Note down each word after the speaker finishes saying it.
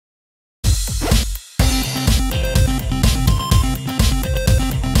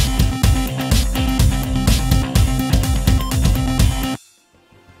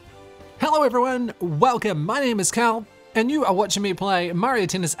Hello everyone, welcome, my name is Cal, and you are watching me play Mario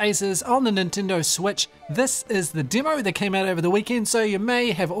Tennis Aces on the Nintendo Switch. This is the demo that came out over the weekend, so you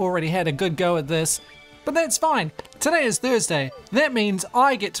may have already had a good go at this, but that's fine. Today is Thursday. That means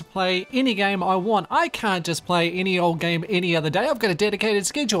I get to play any game I want. I can't just play any old game any other day. I've got a dedicated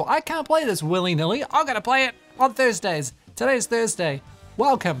schedule. I can't play this willy-nilly. I've got to play it on Thursdays. Today's Thursday.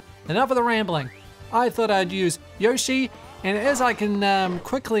 Welcome. Enough of the rambling. I thought I'd use Yoshi. And as I can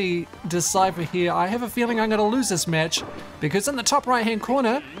quickly decipher here, I have a feeling I'm going to lose this match because in the top right hand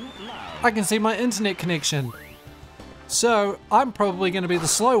corner, I can see my internet connection. So I'm probably going to be the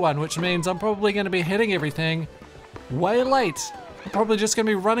slow one, which means I'm probably going to be hitting everything way late. I'm probably just going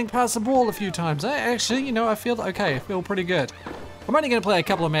to be running past the ball a few times. Actually, you know, I feel okay. I feel pretty good. I'm only going to play a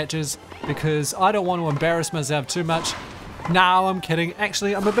couple of matches because I don't want to embarrass myself too much. No, I'm kidding.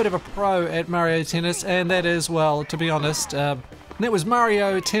 Actually, I'm a bit of a pro at Mario Tennis, and that is, well, to be honest, that was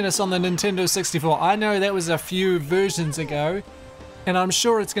Mario Tennis on the Nintendo 64. I know that was a few versions ago, and I'm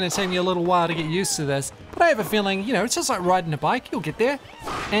sure it's going to take me a little while to get used to this, but I have a feeling, you know, it's just like riding a bike. You'll get there.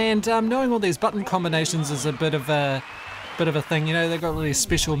 And knowing all these button combinations is a bit of a thing. You know, they've got all these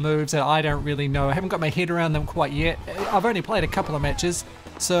special moves that I don't really know. I haven't got my head around them quite yet. I've only played a couple of matches.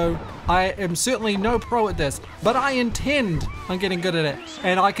 So I am certainly no pro at this, but I intend on getting good at it.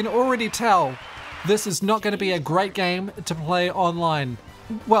 And I can already tell this is not going to be a great game to play online.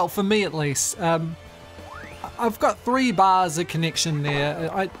 Well, for me at least. I've got 3 bars of connection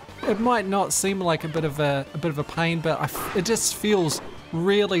there. It might not seem like a bit of a pain, but it just feels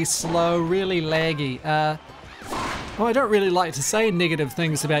really slow, really laggy. Well, I don't really like to say negative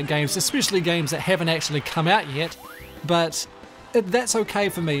things about games, especially games that haven't actually come out yet, but that's okay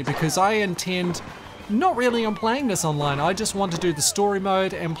for me because I intend not really on playing this online. I just want to do the story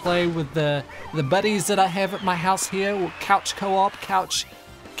mode and play with the buddies that I have at my house here, or couch co-op, couch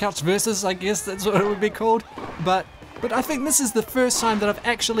versus, I guess that's what it would be called. But I think this is the first time that I've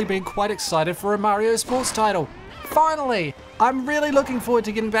actually been quite excited for a Mario sports title. Finally! I'm really looking forward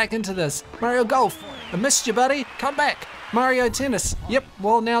to getting back into this. Mario Golf, I missed you, buddy. Come back. Mario Tennis. Yep,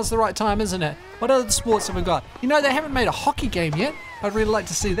 well, now's the right time, isn't it? What other sports have we got? You know, they haven't made a hockey game yet. I'd really like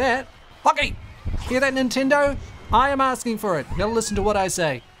to see that. Hockey! Hear that, Nintendo? I am asking for it. You gotta listen to what I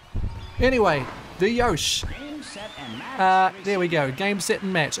say. Anyway, the Yosh. There we go. Game, set,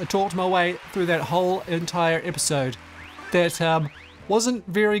 and match. I talked my way through that whole entire episode. That wasn't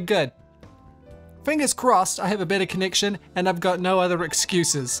very good. Fingers crossed I have a better connection and I've got no other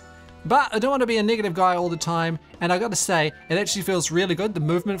excuses. But I don't want to be a negative guy all the time, and I gotta say, it actually feels really good. The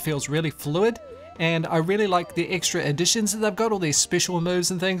movement feels really fluid, and I really like the extra additions that they've got, all these special moves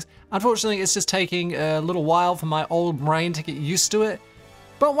and things. Unfortunately, it's just taking a little while for my old brain to get used to it.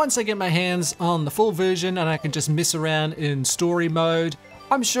 But once I get my hands on the full version and I can just mess around in story mode,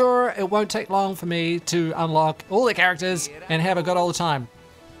 I'm sure it won't take long for me to unlock all the characters and have a good old time.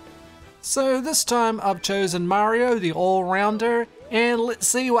 So this time I've chosen Mario, the all-rounder, and let's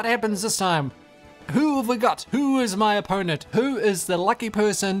see what happens this time. Who have we got? Who is my opponent? Who is the lucky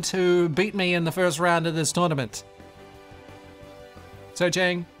person to beat me in the first round of this tournament?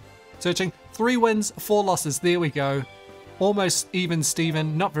 Searching. 3 wins, 4 losses. There we go. Almost even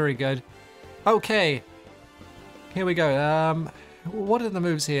Steven. Not very good. Okay. Here we go. What are the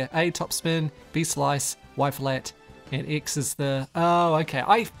moves here? A, top spin. B, slice. Y, flat. And X is the... Oh,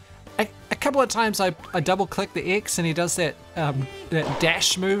 okay. A couple of times I double click the X and he does that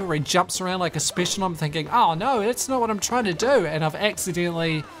dash move where he jumps around like a special. I'm thinking, oh no, that's not what I'm trying to do. And I've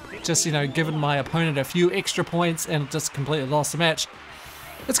accidentally just, you know, given my opponent a few extra points and just completely lost the match.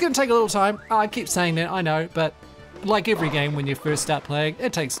 It's going to take a little time. I keep saying that, I know, but like every game when you first start playing,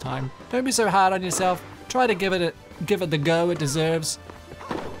 it takes time. Don't be so hard on yourself. Try to give it the go it deserves.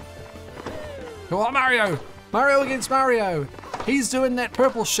 Come on, Mario! Mario against Mario! He's doing that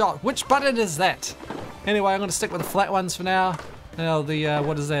purple shot. Which button is that? Anyway, I'm going to stick with the flat ones for now. Now the,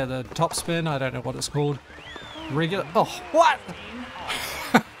 what is that? The top spin? I don't know what it's called. Regular. Oh, what?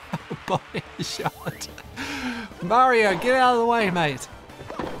 Body shot. Mario, get out of the way, mate.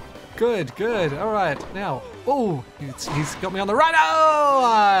 Good. All right. Now, oh, he's got me on the right. Oh,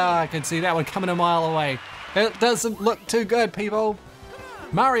 I can see that one coming a mile away. It doesn't look too good, people.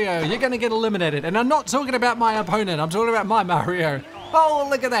 Mario, you're gonna get eliminated. And I'm not talking about my opponent, I'm talking about my Mario. Oh,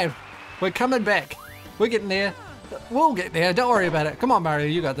 look at that. We're coming back. We're getting there. We'll get there, don't worry about it. Come on, Mario,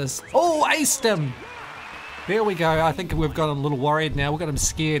 you got this. Oh, aced him. There we go. I think we've got him a little worried now. We've got him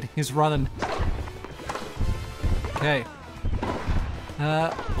scared. He's running. Okay.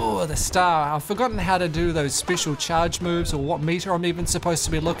 Oh, the star. I've forgotten how to do those special charge moves or what meter I'm even supposed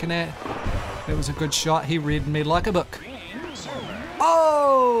to be looking at. That was a good shot. He read me like a book.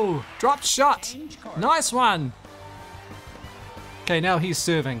 Oh! Oh, drop shot. Nice one. Okay, now he's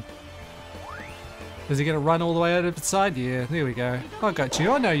serving. Is he gonna run all the way out of the side? Yeah, there we go. I got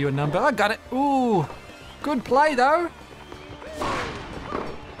you. I know your number. I got it. Ooh, good play though.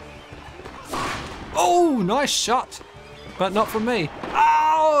 Oh, nice shot, but not from me.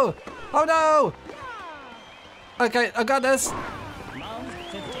 Oh, oh no. Okay, I got this.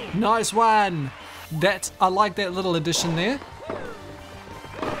 Nice one. I like that little addition there.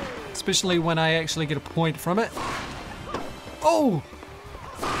 Especially when I actually get a point from it. Oh!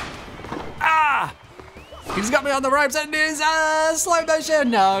 Ah! He's got me on the ropes and there's slow motion.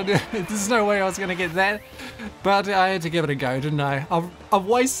 No, there's no way I was gonna get that. But I had to give it a go, didn't I? I've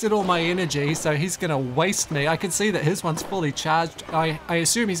wasted all my energy, so he's gonna waste me. I can see that his one's fully charged. I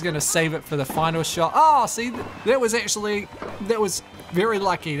assume he's gonna save it for the final shot. Oh, see, that was very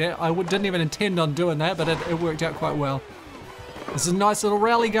lucky. I didn't even intend on doing that, but it worked out quite well. There's a nice little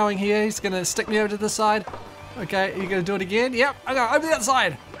rally going here. He's gonna stick me over to the side. Okay, you gonna do it again? Yep, I go over the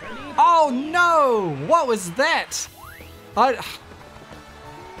outside. Oh no! What was that?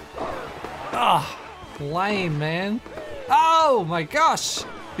 Lame, man. Oh my gosh!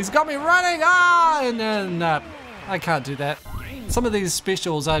 He's got me running! And then, I can't do that. Some of these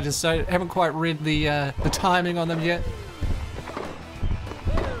specials I just haven't quite read the timing on them yet.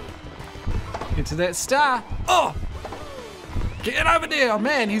 Get to that star. Oh! Get over there! Oh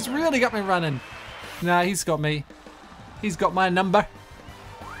man, he's really got me running. Nah, he's got me. He's got my number.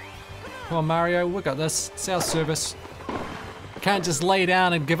 Come on, Mario, we got this. It's our service. Can't just lay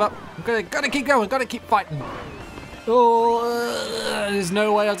down and give up. Gotta keep going, gotta keep fighting. Oh, there's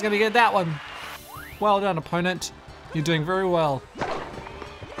no way I was gonna get that one. Well done, opponent. You're doing very well.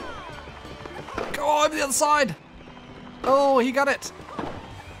 Go over the other side. Oh, he got it.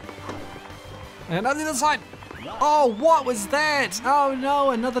 And on the other side. Oh, what was that? Oh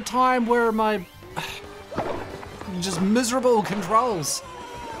no, another time where my just miserable controls.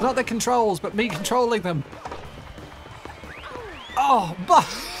 Not the controls, but me controlling them. Oh,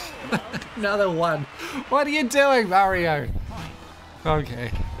 another one. What are you doing, Mario?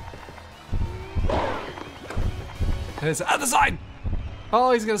 Okay. There's the other side.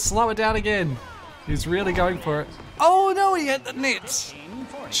 Oh, he's gonna slow it down again. He's really going for it. Oh no, he hit the net.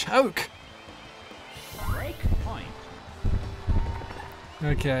 Choke.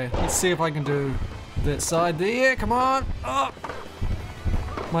 Okay, let's see if I can do that side there. Come on. Oh.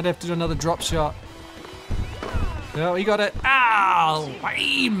 Might have to do another drop shot. Oh, he got it. Ow,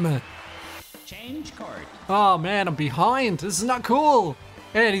 lame. Change card. Oh man, I'm behind. This is not cool.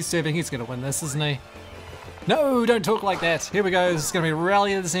 And he's serving. He's gonna win this, isn't he? No, don't talk like that. Here we go. This is gonna be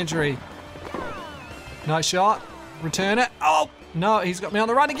rally of the century. Nice shot. Return it. Oh no, he's got me on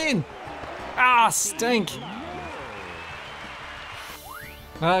the run again. Ah, stink.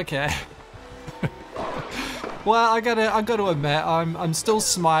 Okay. Well, I gotta admit, I'm still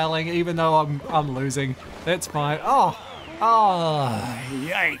smiling even though I'm losing. That's fine. Oh,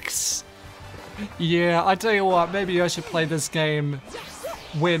 yikes. Yeah, I tell you what, maybe I should play this game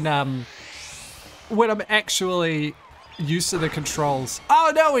when I'm actually used to the controls.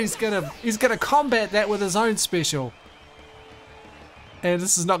 Oh no, he's gonna combat that with his own special. And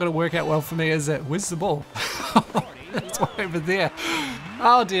this is not gonna work out well for me, is it? Where's the ball? It's over there.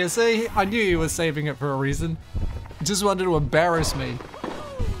 Oh dear, see, I knew he was saving it for a reason. He just wanted to embarrass me.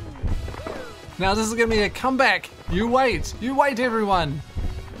 Now this is gonna be a comeback. You wait everyone.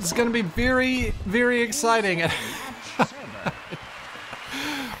 This is gonna be very, very exciting.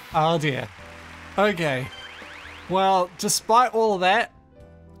 Oh dear. Okay. Well, despite all of that,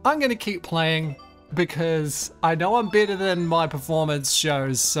 I'm gonna keep playing because I know I'm better than my performance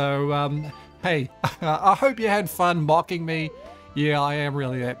shows, so hey, I hope you had fun mocking me. Yeah, I am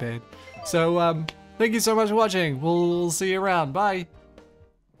really that bad. So, thank you so much for watching. We'll see you around. Bye.